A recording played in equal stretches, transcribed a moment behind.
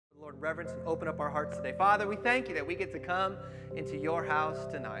Lord, reverence and open up our hearts today. Father, we thank you that we get to come into your house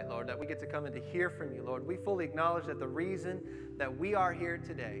tonight, Lord, that we get to come and to hear from you, Lord. We fully acknowledge that the reason that we are here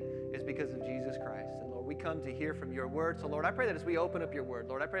today is because of Jesus Christ. And Lord, we come to hear from your word. So Lord, I pray that as we open up your word,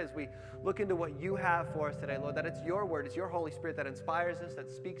 Lord, I pray as we look into what you have for us today, Lord, that it's your word, it's your Holy Spirit that inspires us, that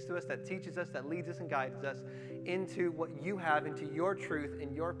speaks to us, that teaches us, that leads us and guides us into what you have, into your truth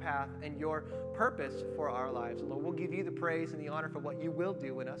and your path and your purpose for our lives. Lord, we'll give you the praise and the honor for what you will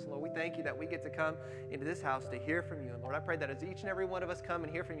do in us. Lord, we thank you that we get to come into this house to hear from you. And Lord, I pray that as each and every one of us come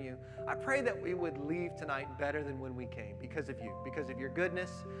and hear from you, I pray that we would leave tonight better than when we came because of you, because of your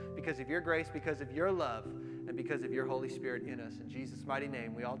goodness, because of your grace, because of your love, and because of your Holy Spirit in us. In Jesus' mighty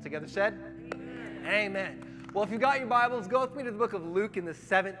name, we all together said, Amen. Amen. Well, if you've got your Bibles, go with me to the book of Luke in the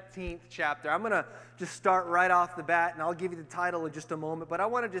 17th chapter. I'm going to just start right off the bat, and I'll give you the title in just a moment, but I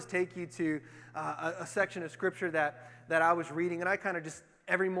want to just take you to a section of Scripture that I was reading, and I kind of just,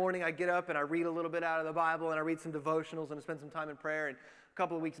 every morning I get up and I read a little bit out of the Bible, and I read some devotionals, and I spend some time in prayer, and a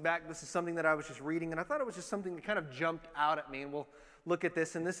couple of weeks back, this is something that I was just reading, and I thought it was just something that kind of jumped out at me, and we'll look at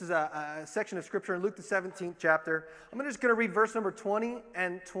this, and this is a section of Scripture in Luke the 17th chapter. I'm just going to read verse number 20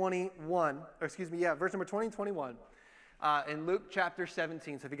 and 21, or excuse me, verse number 20 and 21 in Luke chapter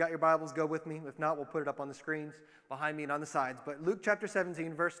 17. So if you got your Bibles, go with me. If not, we'll put it up on the screens behind me and on the sides. But Luke chapter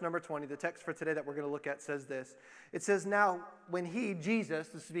 17, verse number 20, the text for today that we're going to look at says this. It says, now when Jesus,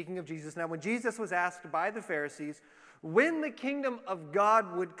 speaking of Jesus, now when Jesus was asked by the Pharisees when the kingdom of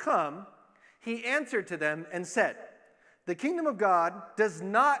God would come, he answered to them and said, the kingdom of God does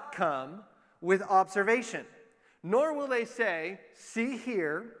not come with observation, nor will they say, see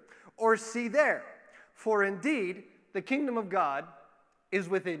here or see there. For indeed, the kingdom of God is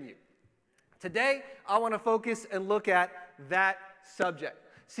within you. Today, I want to focus and look at that subject.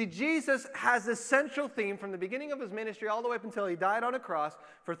 See, Jesus has this central theme from the beginning of his ministry all the way up until he died on a cross.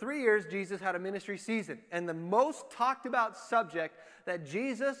 For 3 years, Jesus had a ministry season. And the most talked about subject that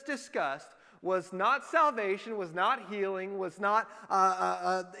Jesus discussed was not salvation, was not healing, was not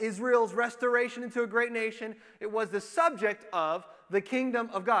Israel's restoration into a great nation. It was the subject of the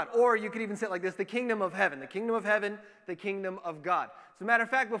kingdom of God. Or you could even say it like this, the kingdom of heaven. The kingdom of heaven, the kingdom of God. As a matter of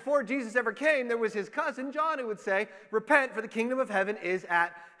fact, before Jesus ever came, there was his cousin John who would say, repent, for the kingdom of heaven is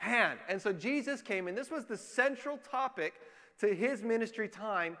at hand. And so Jesus came, and this was the central topic to his ministry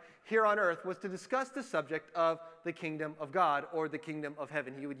time here on earth, was to discuss the subject of the kingdom of God or the kingdom of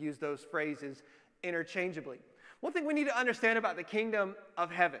heaven. He would use those phrases interchangeably. One thing we need to understand about the kingdom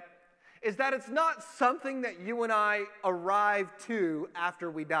of heaven is that it's not something that you and I arrive to after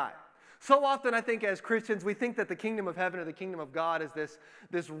we die. So often I think as Christians we think that the kingdom of heaven or the kingdom of God is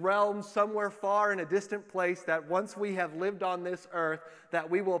this realm somewhere far in a distant place that once we have lived on this earth that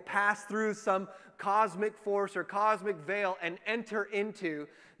we will pass through some cosmic force or cosmic veil and enter into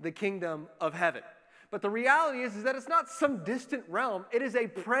the kingdom of heaven. But the reality is that it's not some distant realm. It is a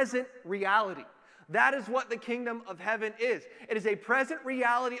present reality. That is what the kingdom of heaven is. It is a present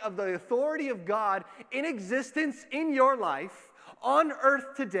reality of the authority of God in existence in your life, on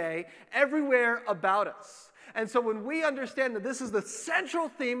earth today, everywhere about us. And so when we understand that this is the central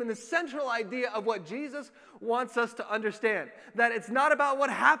theme and the central idea of what Jesus wants us to understand, that it's not about what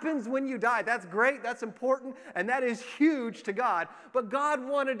happens when you die. That's great, that's important, and that is huge to God. But God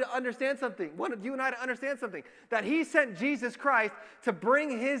wanted to understand something, wanted you and I to understand something, that he sent Jesus Christ to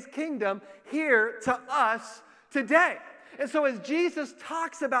bring his kingdom here to us today. And so as Jesus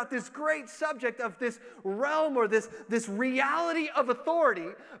talks about this great subject of this realm or this reality of authority,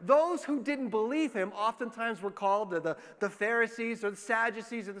 those who didn't believe him oftentimes were called the Pharisees or the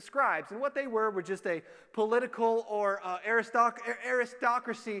Sadducees or the scribes. And what they were just a political or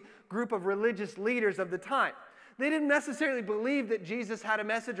aristocracy group of religious leaders of the time. They didn't necessarily believe that Jesus had a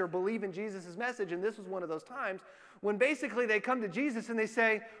message or believe in Jesus' message, and this was one of those times when basically they come to Jesus and they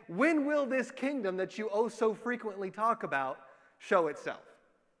say, when will this kingdom that you oh so frequently talk about show itself?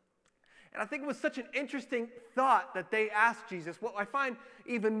 And I think it was such an interesting thought that they asked Jesus. What I find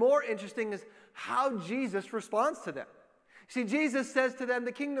even more interesting is how Jesus responds to them. See, Jesus says to them,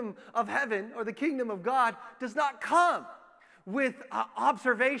 the kingdom of heaven or the kingdom of God does not come with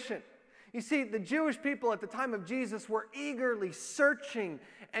observation. You see, the Jewish people at the time of Jesus were eagerly searching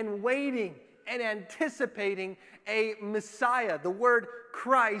and waiting and anticipating a Messiah. The word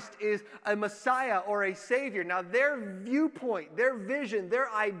Christ is a Messiah or a Savior. Now, their viewpoint, their vision,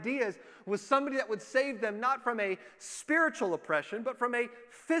 their ideas was somebody that would save them not from a spiritual oppression, but from a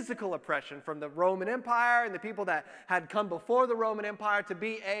physical oppression from the Roman Empire and the people that had come before the Roman Empire to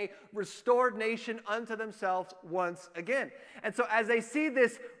be a restored nation unto themselves once again. And so as they see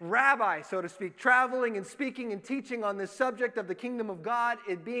this rabbi, so to speak, traveling and speaking and teaching on this subject of the kingdom of God,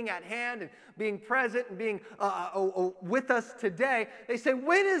 it being at hand and being present and being with us today, they say,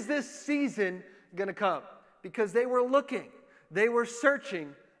 when is this season going to come? Because they were looking, they were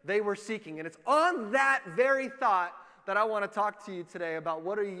searching, they were seeking. And it's on that very thought that I want to talk to you today about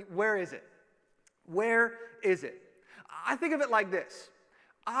where is it? Where is it? I think of it like this.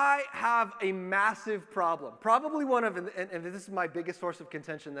 I have a massive problem. Probably one of, and this is my biggest source of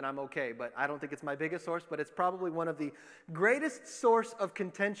contention, that I'm okay, but I don't think it's my biggest source, but it's probably one of the greatest source of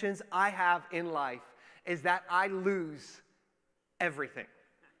contentions I have in life is that I lose everything.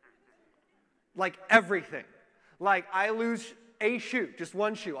 Like everything. Like I lose a shoe, just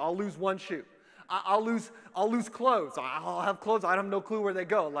one shoe. I'll lose one shoe. I'll lose clothes. I'll have clothes. I have no clue where they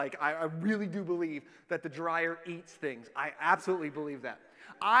go. Like, I really do believe that the dryer eats things. I absolutely believe that.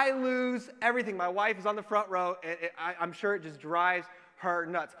 I lose everything. My wife is on the front row. I'm sure it just drives her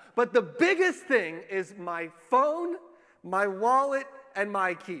nuts. But the biggest thing is my phone, my wallet, and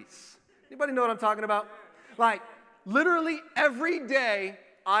my keys. Anybody know what I'm talking about? Like, literally every day,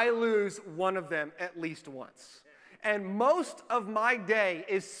 I lose one of them at least once. And most of my day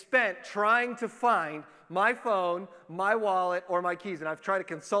is spent trying to find my phone, my wallet, or my keys. And I've tried to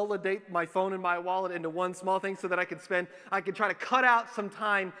consolidate my phone and my wallet into one small thing so that I can try to cut out some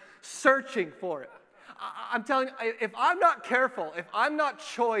time searching for it. I'm telling you, if I'm not careful, if I'm not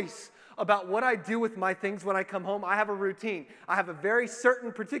choice about what I do with my things when I come home, I have a routine. I have a very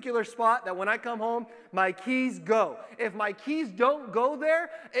certain particular spot that when I come home, my keys go. If my keys don't go there,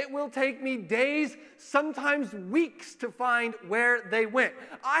 it will take me days, sometimes weeks to find where they went.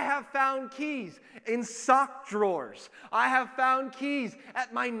 I have found keys in sock drawers. I have found keys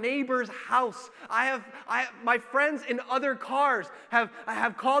at my neighbor's house. My friends in other cars have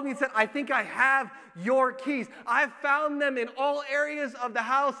called me and said, I think I have your keys. I've found them in all areas of the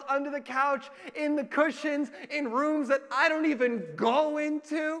house, under the couch, in the cushions, in rooms that I don't even go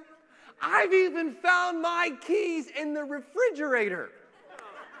into. I've even found my keys in the refrigerator.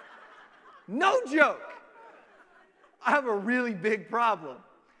 No joke. I have a really big problem.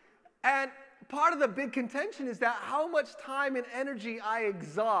 And part of the big contention is that how much time and energy I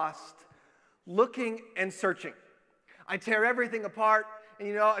exhaust looking and searching. I tear everything apart.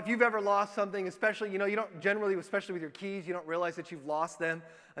 And if you've ever lost something, especially, you don't generally, especially with your keys, you don't realize that you've lost them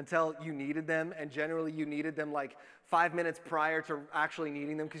until you needed them. And generally, you needed them like 5 minutes prior to actually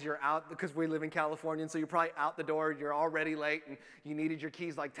needing them because we live in California. And so you're probably out the door, you're already late, and you needed your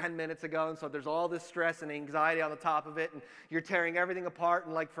keys like 10 minutes ago. And so there's all this stress and anxiety on the top of it. And you're tearing everything apart.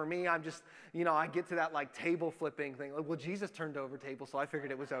 And like for me, I'm just, I get to that like table flipping thing. Like, well, Jesus turned over tables, so I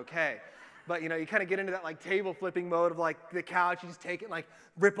figured it was okay. But, you kind of get into that, like, table flipping mode of, like, the couch. You just take it, like,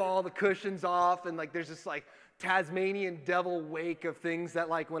 rip all the cushions off. And, like, there's this, like, Tasmanian devil wake of things that,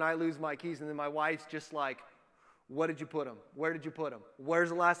 like, when I lose my keys. And then my wife's just like, what did you put them? Where did you put them? Where's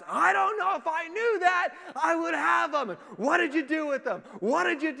the last? I don't know. If I knew that, I would have them. And what did you do with them? What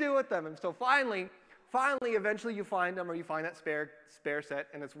did you do with them? And so finally, eventually you find them, or you find that spare set.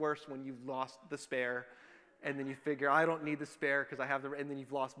 And it's worse when you've lost the spare. And then you figure, I don't need the spare because I have and then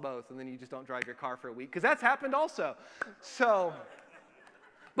you've lost both, and then you just don't drive your car for a week, because that's happened also.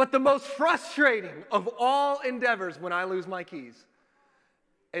 But the most frustrating of all endeavors when I lose my keys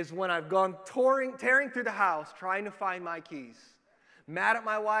is when I've gone tearing through the house trying to find my keys. Mad at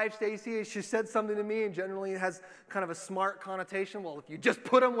my wife, Stacy, she said something to me, and generally it has kind of a smart connotation. Well, if you just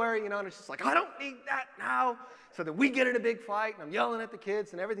put them where, and it's just like, I don't need that now. So then we get in a big fight, and I'm yelling at the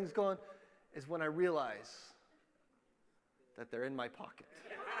kids, and everything's going, is when I realize that they're in my pocket.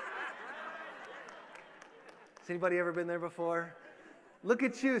 Has anybody ever been there before? Look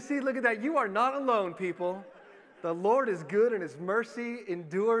at you. See, look at that. You are not alone, people. The Lord is good, and His mercy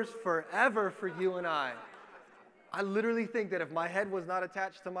endures forever for you and I. I literally think that if my head was not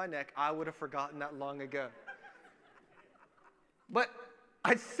attached to my neck, I would have forgotten that long ago. But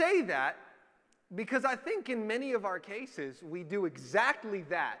I say that because I think in many of our cases, we do exactly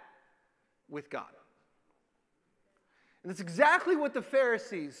that with God. And that's exactly what the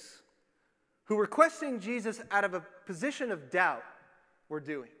Pharisees, who were questioning Jesus out of a position of doubt, were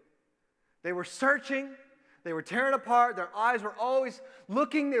doing. They were searching, They were tearing apart. Their eyes were always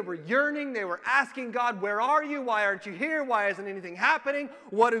looking. They were yearning. They were asking God, where are you? Why aren't you here? Why isn't anything happening?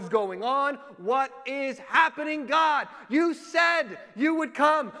 What is going on? What is happening, God? You said you would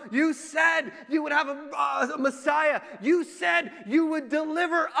come. You said you would have a Messiah. You said you would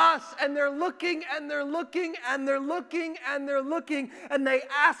deliver us. And they're looking, and they're looking, and they're looking, and they're looking, and they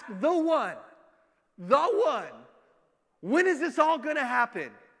ask the one, when is this all going to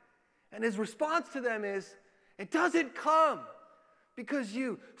happen? And his response to them is, it doesn't come because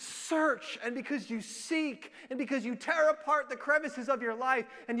you search and because you seek and because you tear apart the crevices of your life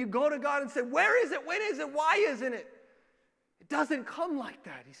and you go to God and say, where is it? When is it? Why isn't it? It doesn't come like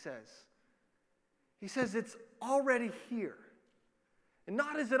that, he says. He says it's already here. And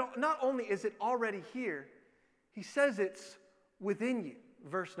not only is it already here, he says it's within you.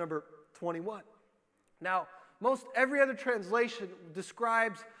 Verse number 21. Now, most every other translation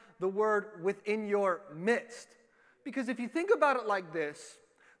describes the word within your midst. Because if you think about it like this,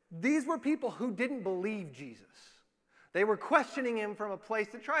 these were people who didn't believe Jesus. They were questioning him from a place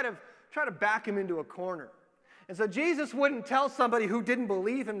to try to back him into a corner. And so Jesus wouldn't tell somebody who didn't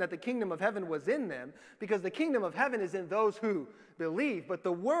believe him that the kingdom of heaven was in them, because the kingdom of heaven is in those who believe. But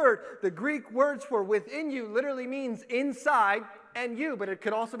the Greek words for within you literally means inside and you, but it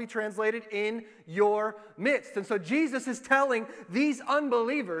could also be translated in your midst. And so Jesus is telling these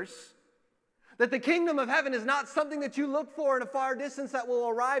unbelievers that the kingdom of heaven is not something that you look for in a far distance that will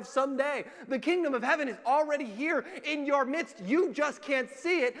arrive someday. The kingdom of heaven is already here in your midst. You just can't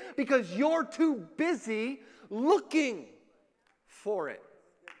see it because you're too busy looking for it.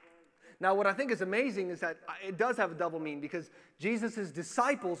 Now, what I think is amazing is that it does have a double meaning, because Jesus'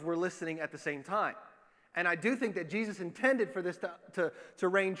 disciples were listening at the same time. And I do think that Jesus intended for this to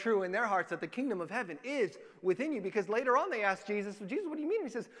reign true in their hearts, that the kingdom of heaven is within you. Because later on they asked Jesus, Jesus, what do you mean? He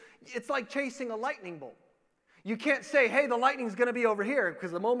says, it's like chasing a lightning bolt. You can't say, hey, the lightning's going to be over here,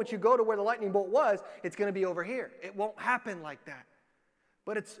 because the moment you go to where the lightning bolt was, it's going to be over here. It won't happen like that.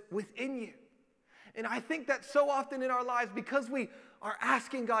 But it's within you. And I think that so often in our lives, because we are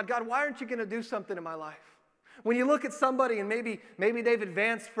asking God, why aren't you going to do something in my life? When you look at somebody and maybe they've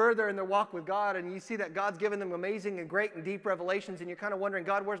advanced further in their walk with God, and you see that God's given them amazing and great and deep revelations, and you're kind of wondering,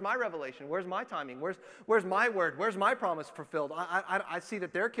 God, where's my revelation? Where's my timing? Where's my word? Where's my promise fulfilled? I see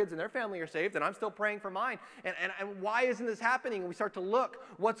that their kids and their family are saved, and I'm still praying for mine. And why isn't this happening? And we start to look,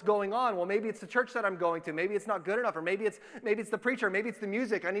 what's going on? Well, maybe it's the church that I'm going to. Maybe it's not good enough. Or maybe it's the preacher. Maybe it's the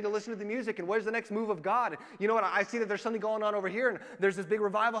music. I need to listen to the music. And where's the next move of God? And you know what? I see that there's something going on over here, and there's this big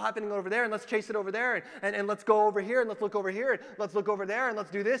revival happening over there, and let's chase it over there, and let's go over here, and let's look over here, and let's look over there, and let's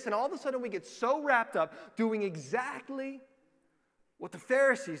do this. And all of a sudden we get so wrapped up doing exactly what the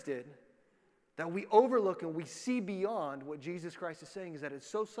Pharisees did that we overlook and we see beyond what Jesus Christ is saying, is that it's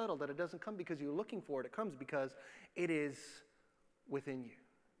so subtle that it doesn't come because you're looking for it. It comes because it is within you.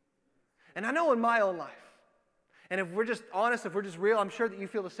 And I know in my own life, and if we're just honest, if we're just real, I'm sure that you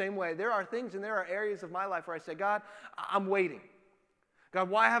feel the same way. There are things and there are areas of my life where I say, God, I'm waiting. God,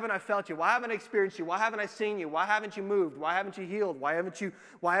 why haven't I felt you? Why haven't I experienced you? Why haven't I seen you? Why haven't you moved? Why haven't you healed? Why haven't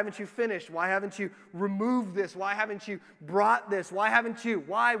you finished? Why haven't you removed this? Why haven't you brought this? Why haven't you?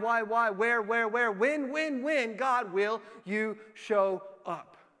 Why? Where? When, God, will you show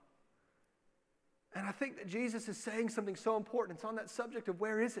up? And I think that Jesus is saying something so important. It's on that subject of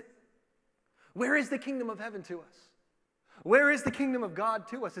where is it? Where is the kingdom of heaven to us? Where is the kingdom of God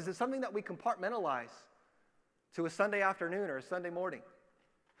to us? Is it something that we compartmentalize to a Sunday afternoon or a Sunday morning?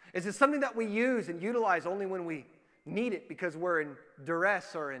 Is it something that we use and utilize only when we need it because we're in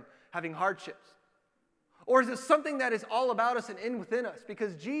duress or in having hardships? Or is it something that is all about us and in within us?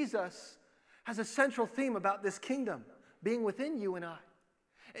 Because Jesus has a central theme about this kingdom being within you and I.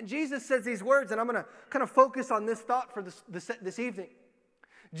 And Jesus says these words, and I'm going to kind of focus on this thought for this evening.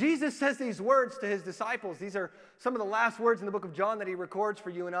 Jesus says these words to his disciples. These are some of the last words in the book of John that he records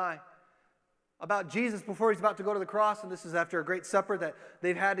for you and I, about Jesus before he's about to go to the cross. And this is after a great supper that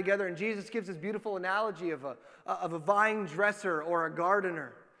they've had together. And Jesus gives this beautiful analogy of a vine dresser or a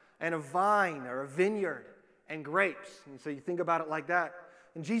gardener, and a vine or a vineyard and grapes. And so you think about it like that.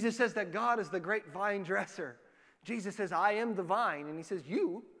 And Jesus says that God is the great vine dresser. Jesus says, I am the vine. And he says,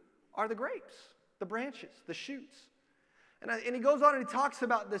 you are the grapes, the branches, the shoots. And he goes on and he talks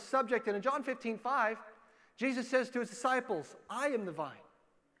about this subject. And in John 15:5, Jesus says to his disciples, I am the vine.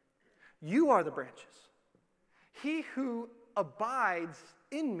 You are the branches. He who abides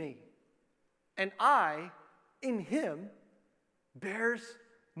in me and I in him bears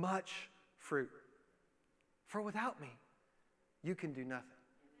much fruit. For without me, you can do nothing.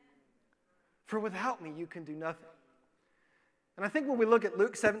 For without me, you can do nothing. And I think when we look at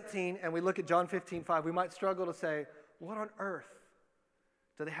Luke 17 and we look at John 15:5, we might struggle to say, what on earth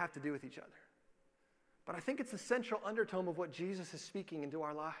do they have to do with each other? But I think it's the central undertone of what Jesus is speaking into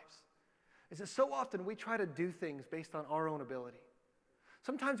our lives. Is that so often we try to do things based on our own ability.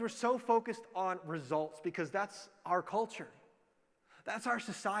 Sometimes we're so focused on results because that's our culture. That's our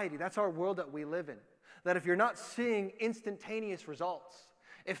society. That's our world that we live in. That if you're not seeing instantaneous results,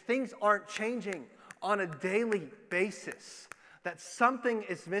 if things aren't changing on a daily basis, that something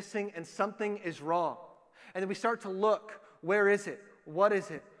is missing and something is wrong. And then we start to look, where is it? What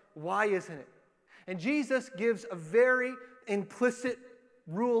is it? Why isn't it? And Jesus gives a very implicit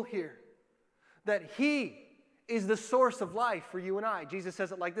rule here, that he is the source of life for you and I. Jesus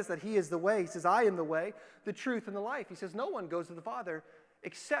says it like this, that he is the way. He says, I am the way, the truth, and the life. He says, no one goes to the Father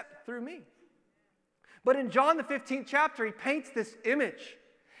except through me. But in John the 15th chapter, he paints this image,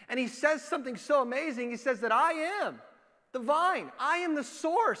 and he says something so amazing. He says that I am the vine. I am the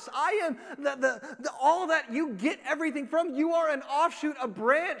source. I am all that you get everything from. You are an offshoot, a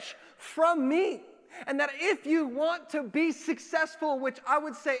branch from me. And that if you want to be successful, which I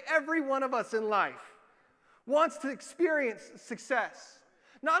would say every one of us in life wants to experience success,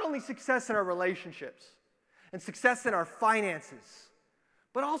 not only success in our relationships and success in our finances,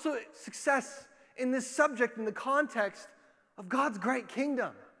 but also success in this subject in the context of God's great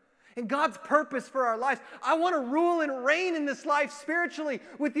kingdom and God's purpose for our lives. I want to rule and reign in this life spiritually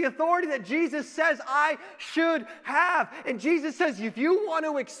with the authority that Jesus says I should have. And Jesus says if you want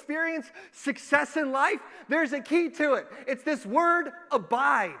to experience success in life, there's a key to it. It's this word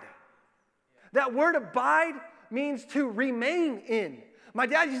abide. That word abide means to remain in. My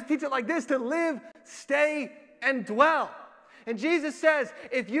dad used to teach it like this, to live, stay, and dwell. And Jesus says,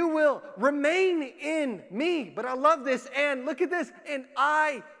 if you will remain in me, but I love this, and look at this, and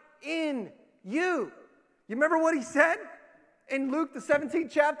I in you. You remember what he said in Luke the 17th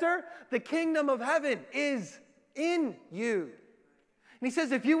chapter? The kingdom of heaven is in you. And he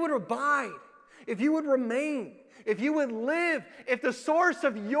says, if you would abide, if you would remain, if you would live, if the source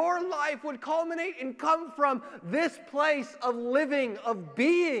of your life would culminate and come from this place of living, of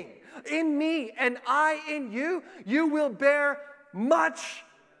being in me and I in you, you will bear much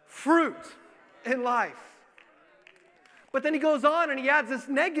fruit in life. But then he goes on and he adds this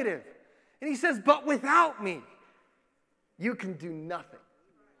negative. And he says, but without me, you can do nothing.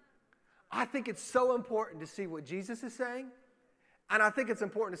 I think it's so important to see what Jesus is saying. And I think it's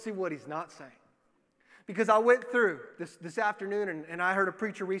important to see what he's not saying. Because I went through this afternoon and I heard a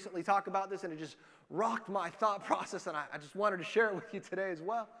preacher recently talk about this, and it just rocked my thought process, and I just wanted to share it with you today as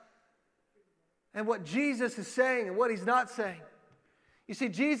well. And what Jesus is saying and what he's not saying. You see,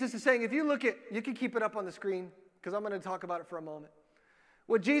 Jesus is saying, if you look at, you can keep it up on the screen, because I'm going to talk about it for a moment.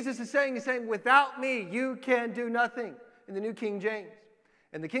 What Jesus is saying, without me, you can do nothing, in the New King James.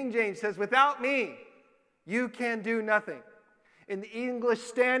 And the King James says, without me, you can do nothing. In the English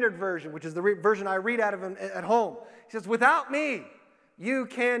Standard Version, which is the version I read out of at home, he says, without me, you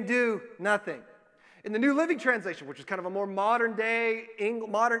can do nothing. In the New Living Translation, which is kind of a more modern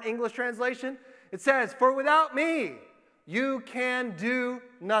English translation, it says, for without me, you can do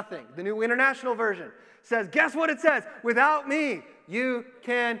nothing. The New International Version says, guess what it says? Without me, you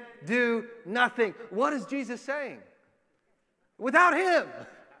can do nothing. What is Jesus saying? Without him,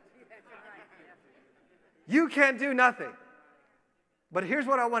 you can do nothing. But here's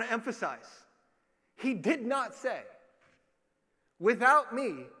what I want to emphasize. He did not say, without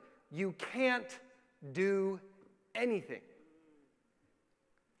me, you can't do anything.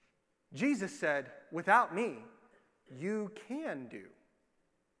 Jesus said, without me, you can do.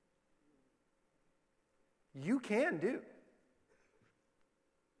 You can do.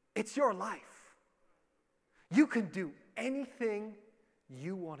 It's your life. You can do anything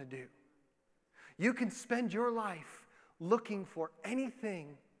you want to do. You can spend your life looking for anything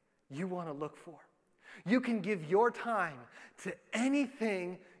you want to look for. You can give your time to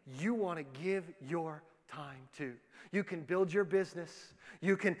anything you want to give your time to. You can build your business.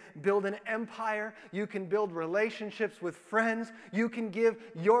 You can build an empire. You can build relationships with friends. You can give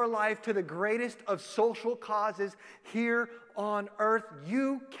your life to the greatest of social causes here on earth.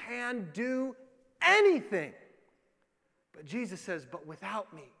 You can do anything. But Jesus says, but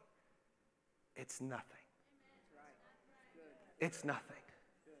without me, it's nothing. It's nothing.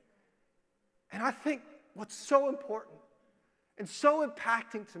 And I think what's so important and so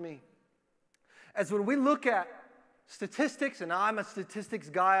impacting to me is when we look at statistics, and I'm a statistics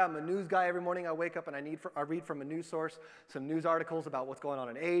guy, I'm a news guy. Every morning I wake up and I read from a news source some news articles about what's going on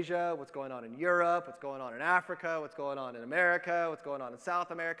in Asia, what's going on in Europe, what's going on in Africa, what's going on in America, what's going on in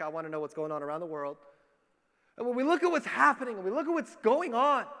South America. I want to know what's going on around the world. And when we look at what's happening, and we look at what's going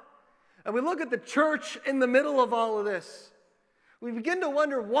on, and we look at the church in the middle of all of this, we begin to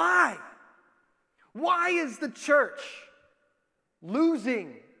wonder why. Why is the church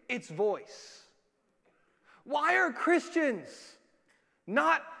losing its voice? Why are Christians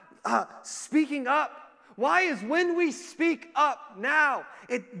not speaking up? Why is when we speak up now,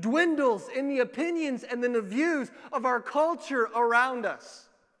 it dwindles in the opinions and in the views of our culture around us?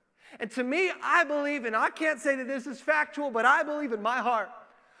 And to me, I believe, and I can't say that this is factual, but I believe in my heart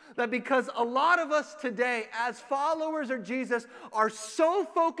that because a lot of us today, as followers of Jesus, are so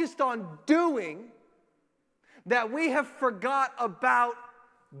focused on doing that we have forgot about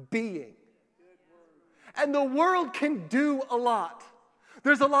being. And the world can do a lot.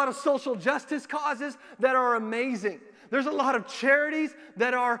 There's a lot of social justice causes that are amazing. There's a lot of charities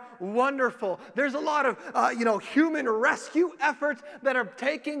that are wonderful. There's a lot of, human rescue efforts that are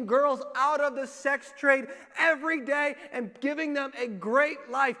taking girls out of the sex trade every day and giving them a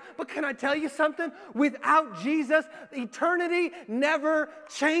great life. But can I tell you something? Without Jesus, eternity never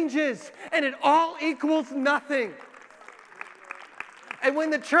changes, and it all equals nothing. And when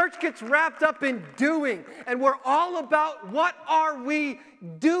the church gets wrapped up in doing, and we're all about what are we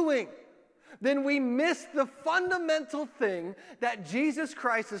doing, then we miss the fundamental thing that Jesus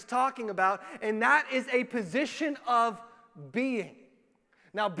Christ is talking about, and that is a position of being.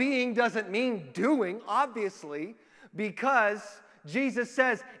 Now, being doesn't mean doing, obviously, because Jesus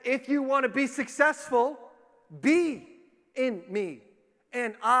says, if you want to be successful, be in me,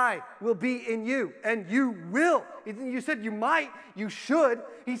 and I will be in you, and you will. You said you might, you should.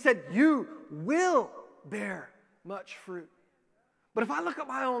 He said you will bear much fruit. But if I look at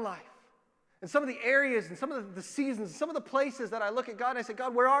my own life, and some of the areas and some of the seasons, some of the places that I look at God and I say,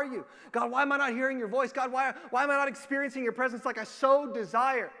 God, where are you? God, why am I not hearing your voice? God, why am I not experiencing your presence like I so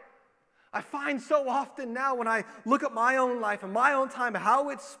desire? I find so often now when I look at my own life and my own time, how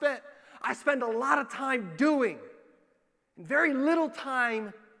it's spent, I spend a lot of time doing and very little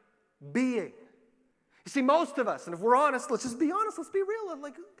time being. You see, most of us, and if we're honest, let's just be honest, let's be real,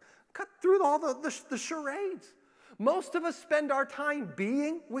 like cut through all the charades. Most of us spend our time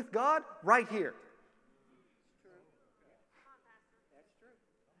being with God right here.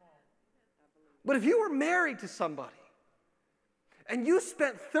 But if you were married to somebody and you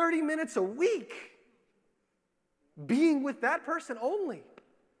spent 30 minutes a week being with that person only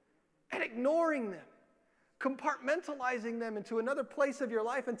and ignoring them, compartmentalizing them into another place of your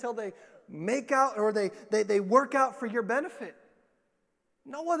life until they make out or they work out for your benefit,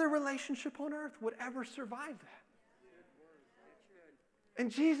 no other relationship on earth would ever survive that. And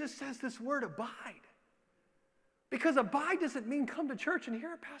Jesus says this word, abide. Because abide doesn't mean come to church and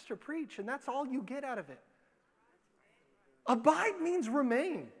hear a pastor preach, and that's all you get out of it. Abide means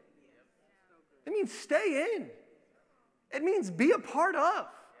remain. It means stay in. It means be a part of.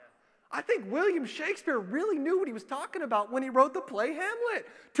 I think William Shakespeare really knew what he was talking about when he wrote the play Hamlet.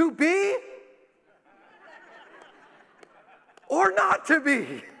 To be or not to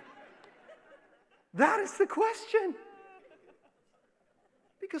be? That is the question.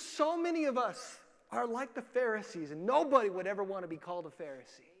 Because so many of us are like the Pharisees, and nobody would ever want to be called a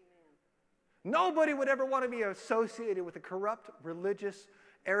Pharisee. Nobody would ever want to be associated with a corrupt religious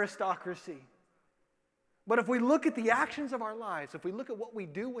aristocracy. But if we look at the actions of our lives, if we look at what we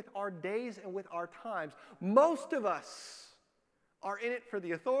do with our days and with our times, most of us are in it for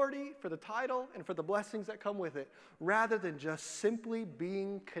the authority, for the title, and for the blessings that come with it, rather than just simply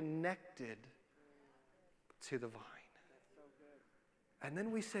being connected to the vine. And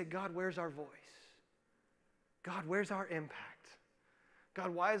then we say, God, where's our voice? God, where's our impact? God,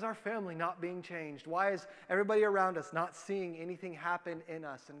 why is our family not being changed? Why is everybody around us not seeing anything happen in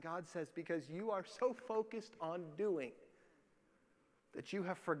us? And God says, because you are so focused on doing that you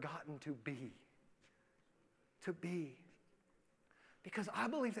have forgotten to be. To be. Because I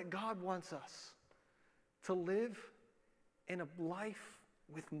believe that God wants us to live in a life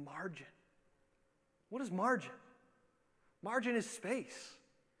with margin. What is margin? Margin is space.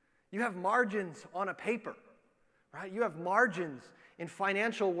 You have margins on a paper, right? You have margins in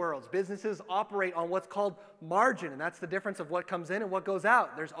financial worlds. Businesses operate on what's called margin, and that's the difference of what comes in and what goes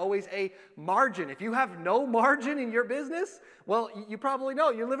out. There's always a margin. If you have no margin in your business, well, you probably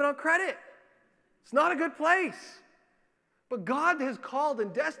know you're living on credit. It's not a good place. But God has called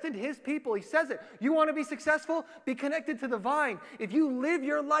and destined His people. He says it. You want to be successful? Be connected to the vine. If you live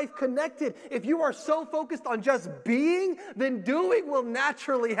your life connected, if you are so focused on just being, then doing will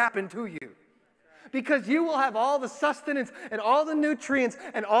naturally happen to you. Because you will have all the sustenance and all the nutrients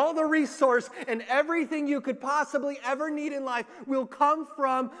and all the resource and everything you could possibly ever need in life will come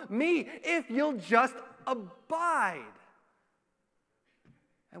from me if you'll just abide.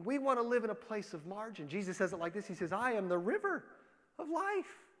 And we want to live in a place of margin. Jesus says it like this. He says, I am the river of life.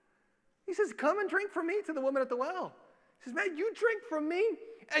 He says, come and drink from me, to the woman at the well. He says, man, you drink from me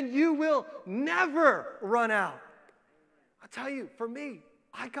and you will never run out. I tell you, for me,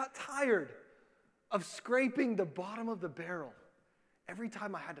 I got tired of scraping the bottom of the barrel every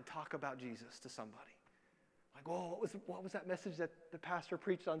time I had to talk about Jesus to somebody. Like, oh, what was that message that the pastor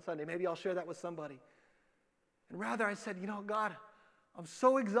preached on Sunday? Maybe I'll share that with somebody. And rather I said, you know, God, I'm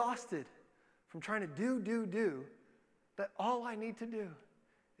so exhausted from trying to do, that all I need to do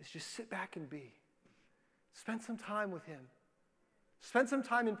is just sit back and be. Spend some time with him. Spend some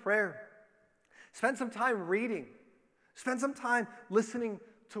time in prayer. Spend some time reading. Spend some time listening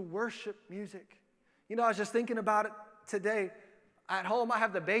to worship music. You know, I was just thinking about it today. At home, I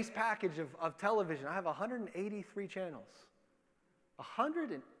have the base package of television. I have 183 channels.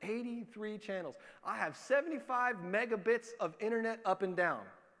 183 channels. I have 75 megabits of internet up and down,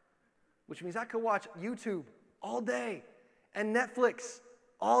 which means I could watch YouTube all day, and Netflix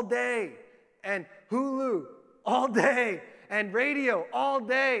all day, and Hulu all day, and radio all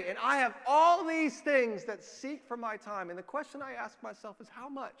day. And I have all these things that seek for my time. And the question I ask myself is, how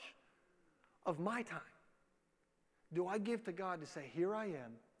much of my time do I give to God to say, here I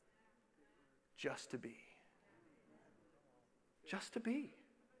am, just to be? Just to be.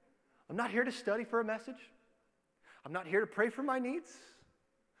 I'm not here to study for a message. I'm not here to pray for my needs.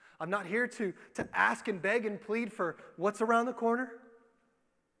 I'm not here to ask and beg and plead for what's around the corner.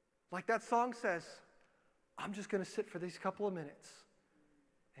 Like that song says, I'm just going to sit for these couple of minutes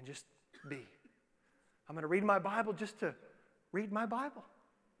and just be. I'm going to read my Bible just to read my Bible.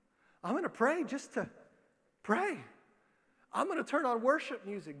 I'm going to pray just to pray. I'm going to turn on worship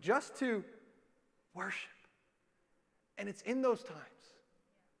music just to worship. And it's in those times.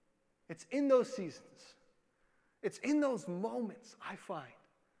 It's in those seasons. It's in those moments I find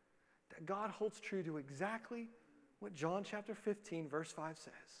that God holds true to exactly what John chapter 15 verse 5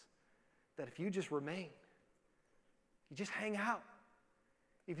 says. That if you just remain, you just hang out,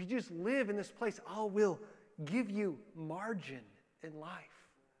 if you just live in this place, I will give you margin in life.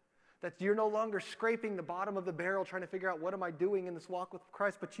 That you're no longer scraping the bottom of the barrel trying to figure out what am I doing in this walk with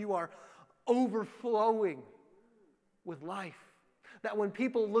Christ, but you are overflowing with life. That when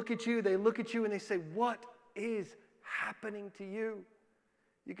people look at you, they look at you and they say, what is happening to you?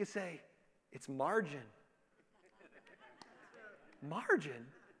 You could say, it's margin. Margin?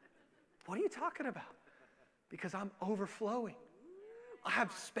 What are you talking about? Because I'm overflowing. I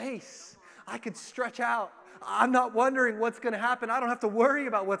have space. I could stretch out. I'm not wondering what's going to happen. I don't have to worry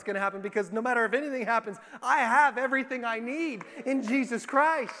about what's going to happen because no matter if anything happens, I have everything I need in Jesus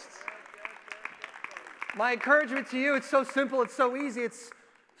Christ. My encouragement to you, it's so simple, it's so easy, it's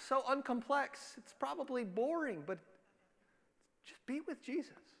so uncomplex. It's probably boring, but just be with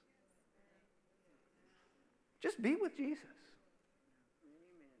Jesus. Just be with Jesus.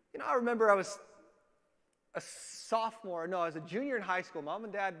 You know, I remember I was a junior in high school. Mom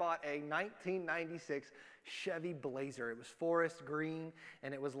and Dad bought a 1996 Chevy Blazer. It was forest green,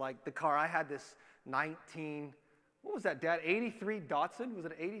 and it was like the car. I had this what was that, Dad? 83 Datsun? Was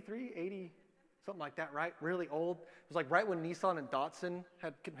it an 83? 80? Something like that, right? Really old. It was like right when Nissan and Datsun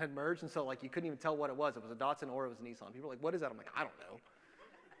had merged, and so like you couldn't even tell what it was. It was a Datsun or it was a Nissan. People were like, what is that? I'm like, I don't know.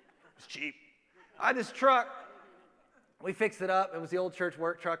 It's cheap. I had this truck. We fixed it up. It was the old church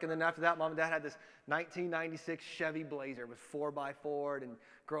work truck, and then after that, Mom and Dad had this 1996 Chevy Blazer with 4x4, and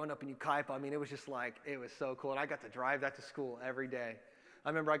growing up in Ukaipa, I mean, it was just like, it was so cool, and I got to drive that to school every day. I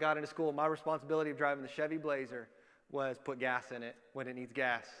remember I got into school, my responsibility of driving the Chevy Blazer was put gas in it when it needs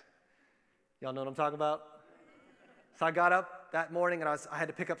gas. Y'all know what I'm talking about? So I got up that morning, and I had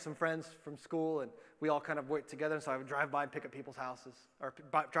to pick up some friends from school, and we all kind of worked together, so I would drive by and pick up people's houses, or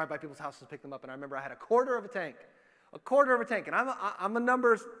drive by people's houses and pick them up, and I remember I had a quarter of a tank, and I'm a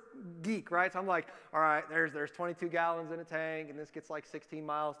numbers geek, right? So I'm like, all right, there's 22 gallons in a tank, and this gets like 16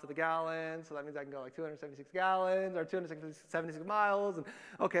 miles to the gallon, so that means I can go like 276 gallons, or 276 miles, and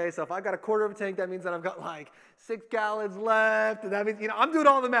okay, so if I've got a quarter of a tank, that means that I've got like 6 gallons left, and that means, you know, I'm doing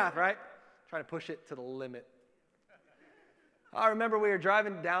all the math, right? Trying to push it to the limit. I remember we were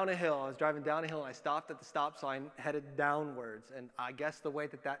driving down a hill. I was driving down a hill, and I stopped at the stop sign, headed downwards. And I guess the way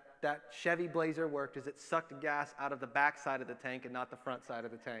that Chevy Blazer worked is it sucked gas out of the back side of the tank and not the front side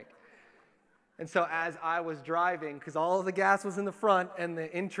of the tank. And so as I was driving, because all of the gas was in the front and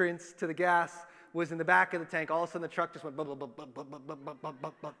the entrance to the gas was in the back of the tank, all of a sudden the truck just went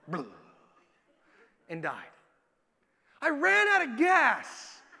and died. I ran out of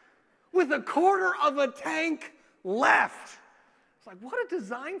gas with a quarter of a tank left. It's like, what a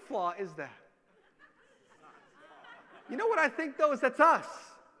design flaw is that? You know what I think, though, is that's us.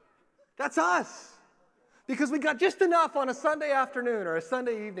 That's us. Because we got just enough on a Sunday afternoon or a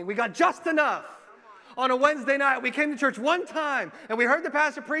Sunday evening. We got just enough. On a Wednesday night, we came to church one time, and we heard the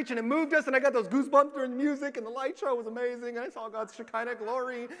pastor preach, and it moved us, and I got those goosebumps during the music, and the light show was amazing, and I saw God's Shekinah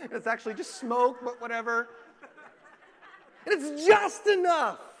glory, and it's actually just smoke, but whatever. And it's just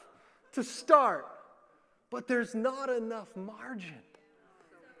enough to start, but there's not enough margin.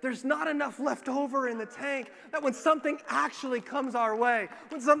 There's not enough left over in the tank that when something actually comes our way,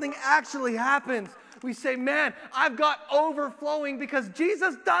 when something actually happens, we say, man, I've got overflowing, because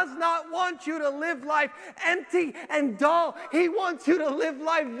Jesus does not want you to live life empty and dull. He wants you to live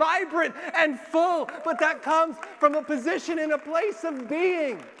life vibrant and full, but that comes from a position and a place of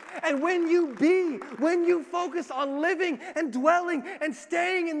being. And when you focus on living and dwelling and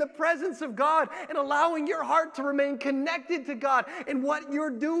staying in the presence of God and allowing your heart to remain connected to God in what you're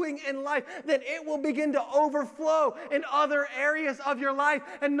doing in life, then it will begin to overflow in other areas of your life.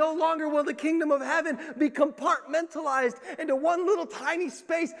 And no longer will the kingdom of heaven be compartmentalized into one little tiny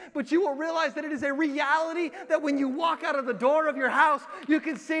space, but you will realize that it is a reality that when you walk out of the door of your house, you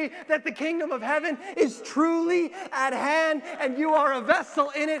can see that the kingdom of heaven is truly at hand, and you are a vessel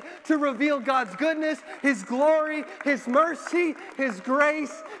in it to reveal God's goodness, His glory, His mercy, His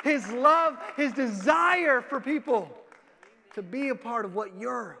grace, His love, His desire for people to be a part of what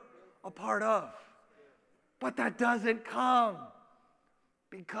you're a part of. But that doesn't come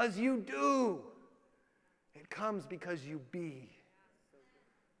because you do. It comes because you be.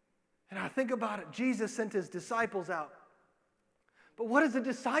 And I think about it. Jesus sent His disciples out. But what is a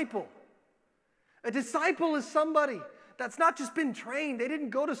disciple? A disciple is somebody that's not just been trained. They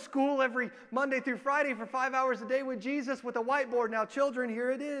didn't go to school every Monday through Friday for 5 hours a day with Jesus with a whiteboard. Now, children, here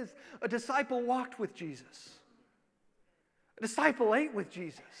it is. A disciple walked with Jesus. A disciple ate with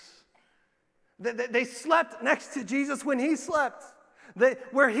Jesus. They slept next to Jesus when He slept.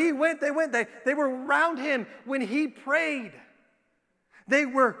 Where He went, they went. They were around Him when He prayed. They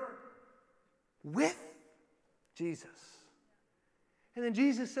were with Jesus. And then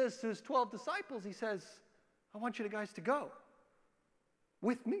Jesus says to His 12 disciples, He says, I want you guys to go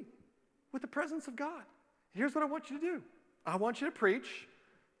with me, with the presence of God. Here's what I want you to do. I want you to preach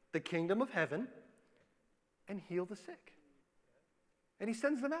the kingdom of heaven and heal the sick. And He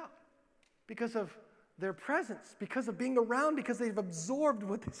sends them out because of their presence, because of being around, because they've absorbed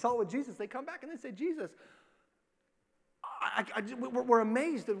what they saw with Jesus. They come back and they say, Jesus, we're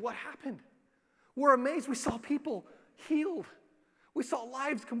amazed at what happened. We're amazed. We saw people healed. We saw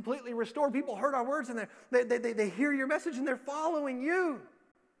lives completely restored. People heard our words, and they hear your message, and they're following you.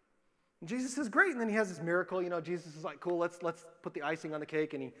 And Jesus says, great. And then He has this miracle. You know, Jesus is like, cool, let's put the icing on the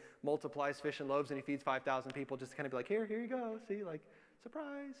cake. And He multiplies fish and loaves, and He feeds 5,000 people just to kind of be like, here you go. See, like,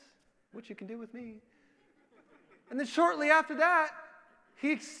 surprise, what you can do with me. And then shortly after that,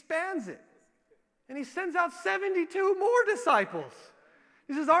 He expands it. And He sends out 72 more disciples.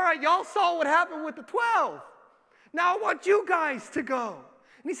 He says, all right, y'all saw what happened with the 12. Now I want you guys to go.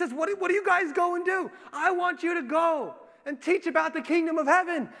 And He says, what do you guys go and do? I want you to go and teach about the kingdom of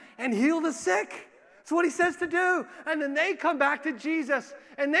heaven and heal the sick. That's what He says to do. And then they come back to Jesus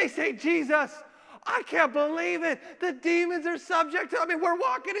and they say, Jesus, I can't believe it. The demons are subject to, we're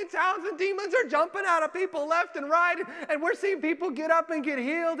walking in towns and demons are jumping out of people left and right. And we're seeing people get up and get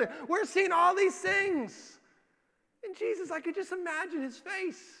healed. And we're seeing all these things. And Jesus, I could just imagine His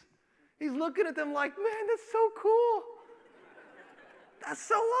face. He's looking at them like, man, that's so cool. That's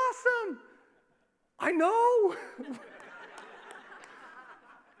so awesome. I know.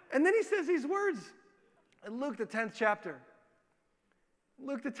 And then He says these words in Luke, the 10th chapter.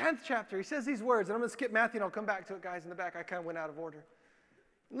 Luke, the 10th chapter, He says these words, and I'm going to skip Matthew, and I'll come back to it, guys, in the back. I kind of went out of order.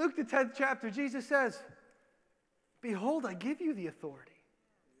 Luke, the 10th chapter, Jesus says, behold, I give you the authority.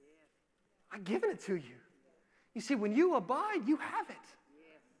 I've given it to you. You see, when you abide, you have it.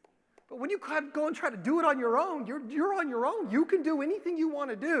 But when you go and try to do it on your own, you're on your own. You can do anything you want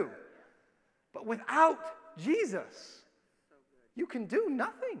to do. But without Jesus, you can do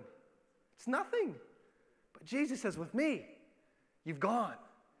nothing. It's nothing. But Jesus says, with me, you've gone.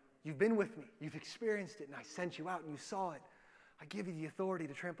 You've been with me. You've experienced it, and I sent you out, and you saw it. I give you the authority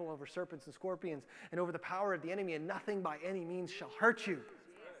to trample over serpents and scorpions and over the power of the enemy, and nothing by any means shall hurt you.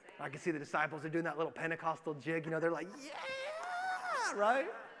 I can see the disciples are doing that little Pentecostal jig. You know, they're like, yeah, right?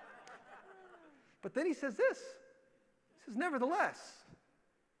 But then He says this. He says, nevertheless,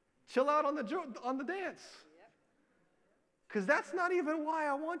 chill out on the dance. Because that's not even why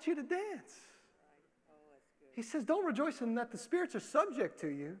I want you to dance. He says, don't rejoice in that the spirits are subject to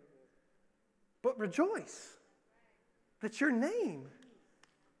you, but rejoice that your name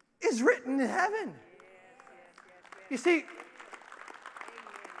is written in heaven. You see,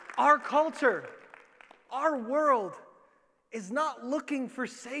 our culture, our world is not looking for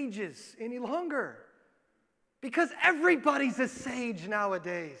sages any longer because everybody's a sage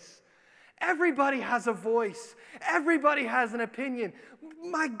nowadays. Everybody has a voice. Everybody has an opinion.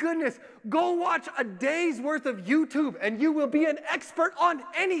 My goodness, go watch a day's worth of YouTube and you will be an expert on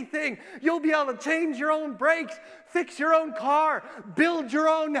anything. You'll be able to change your own brakes, fix your own car, build your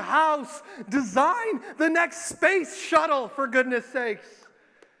own house, design the next space shuttle, for goodness sakes.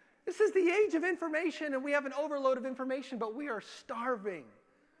 This is the age of information, and we have an overload of information, but we are starving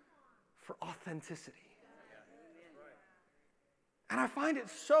for authenticity. And I find it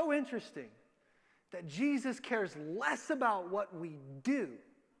so interesting that Jesus cares less about what we do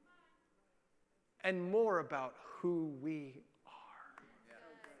and more about who we are.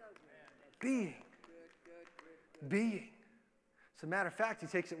 Being. As a matter of fact, he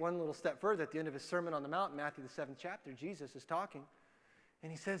takes it one little step further. At the end of his Sermon on the Mount, Matthew the 7th chapter, Jesus is talking,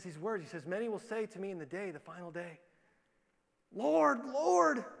 and he says these words. He says, many will say to me in the final day, Lord,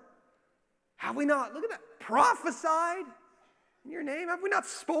 Lord, have we not, look at that, prophesied in your name? Have we not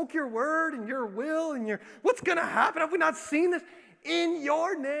spoke your word and your will and what's going to happen? Have we not seen this in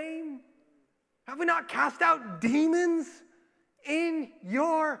your name? Have we not cast out demons in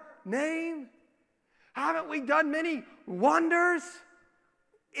your name? Haven't we done many wonders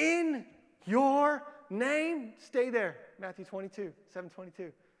in your name? Stay there, Matthew 22,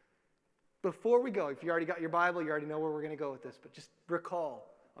 7:22. Before we go, if you already got your Bible, you already know where we're going to go with this, but just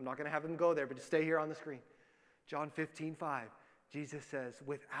recall, I'm not going to have them go there, but just stay here on the screen. John 15:5. Jesus says,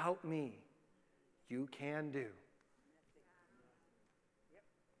 without me, you can do.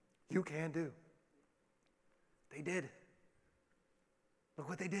 You can do. They did. Look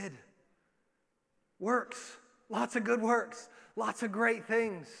what they did. Works. Lots of good works. Lots of great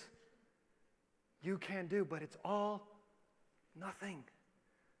things. You can do, but it's all nothing.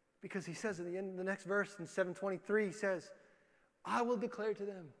 Because he says at the end of the next verse in 7:23, he says, I will declare to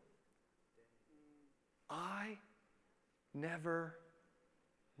them, I never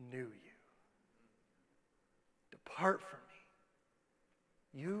knew you. Depart from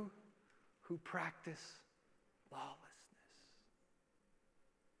me, you who practice lawlessness.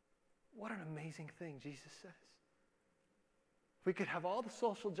 What an amazing thing Jesus says. We could have all the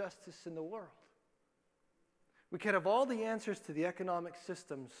social justice in the world. We could have all the answers to the economic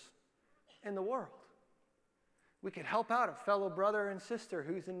systems in the world. We could help out a fellow brother and sister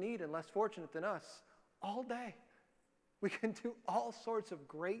who's in need and less fortunate than us all day. We can do all sorts of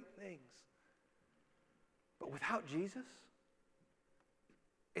great things. But without Jesus,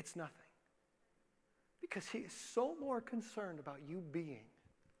 it's nothing. Because he is so more concerned about you being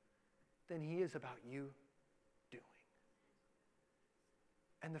than he is about you doing.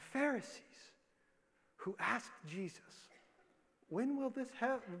 And the Pharisees who asked Jesus, when will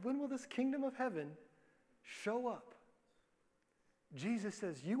this kingdom of heaven show up? Jesus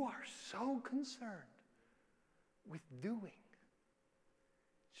says, you are so concerned with doing,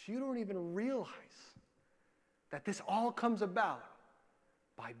 so you don't even realize that this all comes about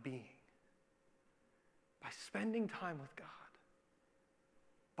by being, by spending time with God,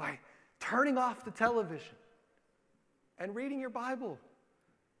 by turning off the television and reading your Bible,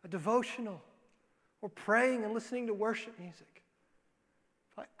 a devotional, or praying and listening to worship music.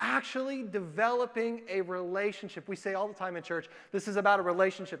 By actually developing a relationship. We say all the time in church, this is about a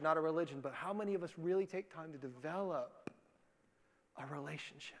relationship, not a religion. But how many of us really take time to develop a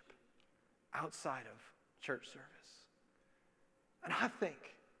relationship outside of church service? And I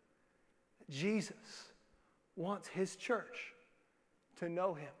think that Jesus wants his church to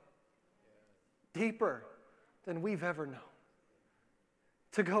know him deeper than we've ever known.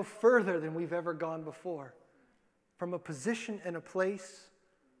 To go further than we've ever gone before. From a position and a place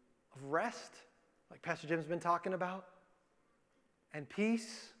of rest, like Pastor Jim's been talking about, and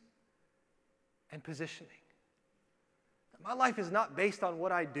peace, and positioning. My life is not based on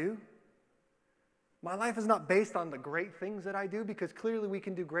what I do. My life is not based on the great things that I do, because clearly we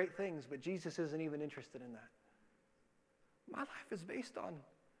can do great things, but Jesus isn't even interested in that. My life is based on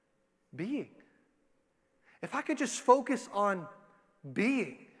being. If I could just focus on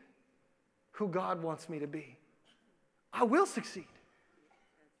being who God wants me to be, I will succeed.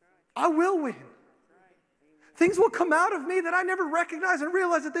 I will win. Things will come out of me that I never recognized and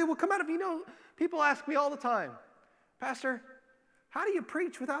realized that they will come out of me. You know, people ask me all the time, Pastor, how do you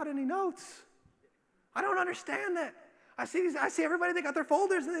preach without any notes? I don't understand that. I see everybody, they got their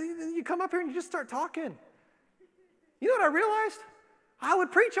folders, and then you come up here and you just start talking. You know what I realized? I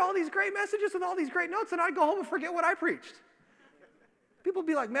would preach all these great messages with all these great notes, and I'd go home and forget what I preached. People People would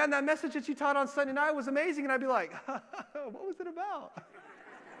be like, man, that message that you taught on Sunday night was amazing. And I'd be like, what was it about?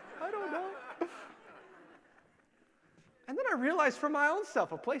 I don't know. And then I realized for my own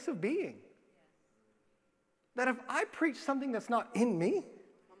self, a place of being, that if I preach something that's not in me,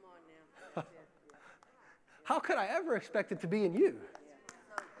 how could I ever expect it to be in you?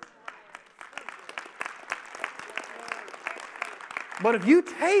 But if you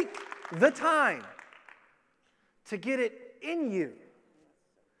take the time to get it in you,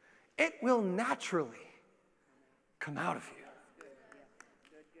 it will naturally come out of you.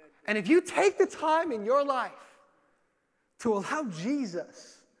 And if you take the time in your life to allow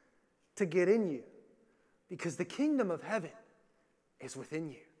Jesus to get in you, because the kingdom of heaven is within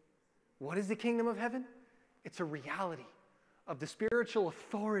you. What is the kingdom of heaven? It's a reality of the spiritual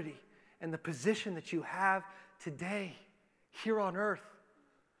authority and the position that you have today here on earth.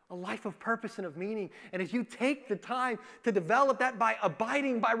 A life of purpose and of meaning. And if you take the time to develop that by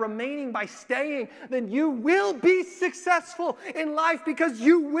abiding, by remaining, by staying, then you will be successful in life because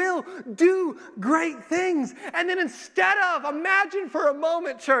you will do great things. And then instead of, imagine for a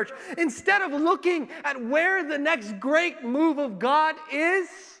moment, church, instead of looking at where the next great move of God is,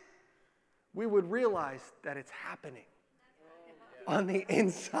 we would realize that it's happening on the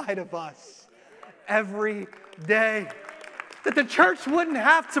inside of us every day. That the church wouldn't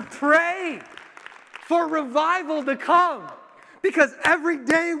have to pray for revival to come, because every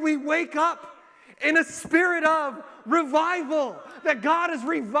day we wake up in a spirit of revival, that God is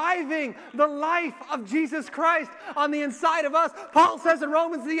reviving the life of Jesus Christ on the inside of us. Paul says in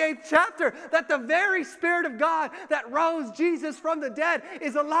Romans the 8th chapter that the very Spirit of God that rose Jesus from the dead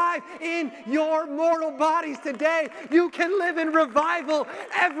is alive in your mortal bodies today. You can live in revival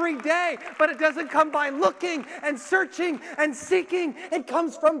every day, but it doesn't come by looking and searching and seeking. It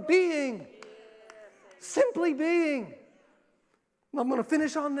comes from being. Simply being. I'm going to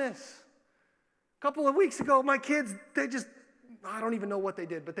finish on this. A couple of weeks ago, my kids, I don't even know what they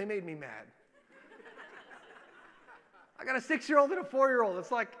did, but they made me mad. I got a 6-year-old and a 4-year-old.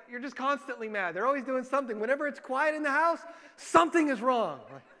 It's like, you're just constantly mad. They're always doing something. Whenever it's quiet in the house, something is wrong.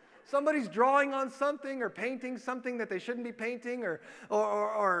 Somebody's drawing on something or painting something that they shouldn't be painting,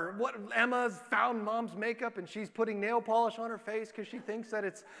 or what, Emma's found mom's makeup and she's putting nail polish on her face because she thinks that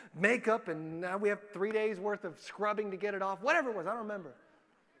it's makeup, and now we have 3 days worth of scrubbing to get it off. Whatever it was, I don't remember.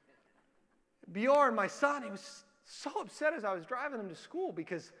 Bjorn, my son, he was so upset as I was driving him to school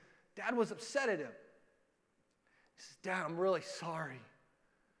because Dad was upset at him. He says, Dad, I'm really sorry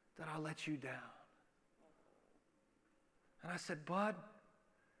that I let you down. And I said, Bud,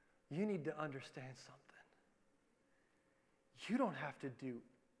 you need to understand something. You don't have to do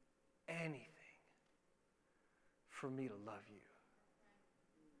anything for me to love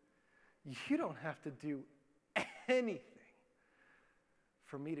you. You don't have to do anything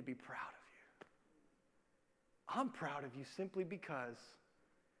for me to be proud of you. I'm proud of you simply because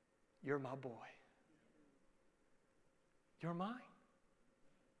you're my boy. You're mine.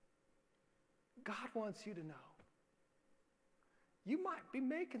 God wants you to know you might be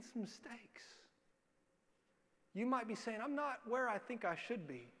making some mistakes. You might be saying, I'm not where I think I should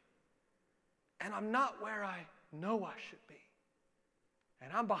be, and I'm not where I know I should be,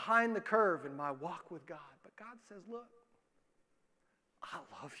 and I'm behind the curve in my walk with God. But God says, look, I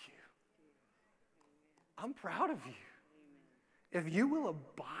love you. I'm proud of you. If you will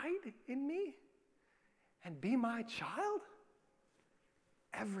abide in me and be my child,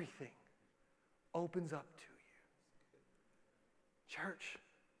 everything opens up to you. Church,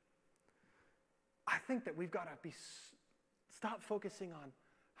 I think that we've got to stop focusing on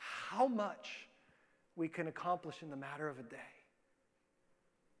how much we can accomplish in the matter of a day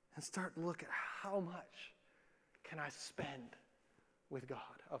and start to look at how much can I spend with God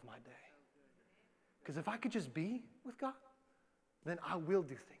of my day. Because if I could just be with God, then I will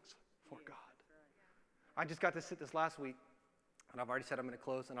do things for God. I just got to sit this last week, and I've already said I'm going to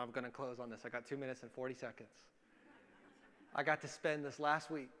close, and I'm going to close on this. I got 2 minutes and 40 seconds. I got to spend this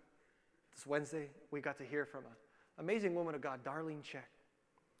last week, this Wednesday, we got to hear from an amazing woman of God, Darlene Check.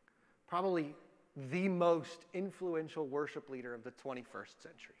 Probably the most influential worship leader of the 21st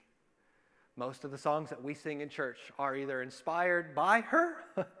century. Most of the songs that we sing in church are either inspired by her,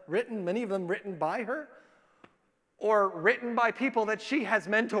 many of them written by her, or written by people that she has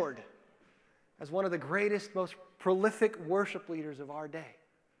mentored as one of the greatest, most prolific worship leaders of our day.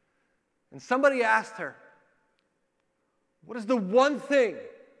 And somebody asked her, what is the one thing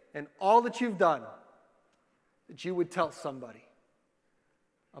in all that you've done that you would tell somebody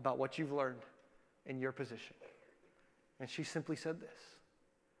about what you've learned in your position? And she simply said this,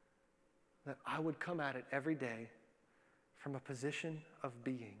 that I would come at it every day from a position of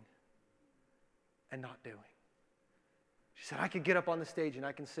being and not doing. She said, I could get up on the stage and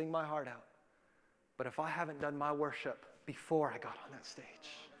I can sing my heart out, but if I haven't done my worship before I got on that stage,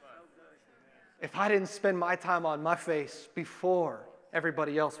 if I didn't spend my time on my face before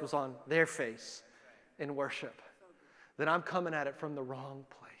everybody else was on their face in worship, then I'm coming at it from the wrong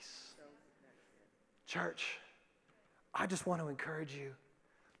place. Church, I just want to encourage you,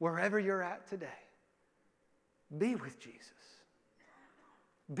 wherever you're at today, be with Jesus.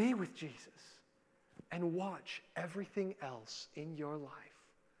 Be with Jesus. And watch everything else in your life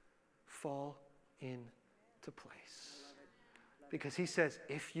fall into place. Because he says,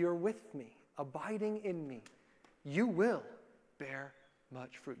 if you're with me, abiding in me, you will bear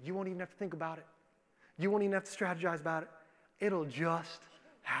much fruit. You won't even have to think about it. You won't even have to strategize about it. It'll just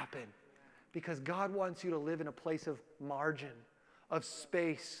happen. Because God wants you to live in a place of margin, of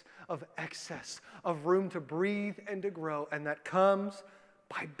space, of excess, of room to breathe and to grow. And that comes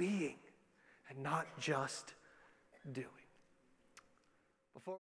by being and not just doing. Before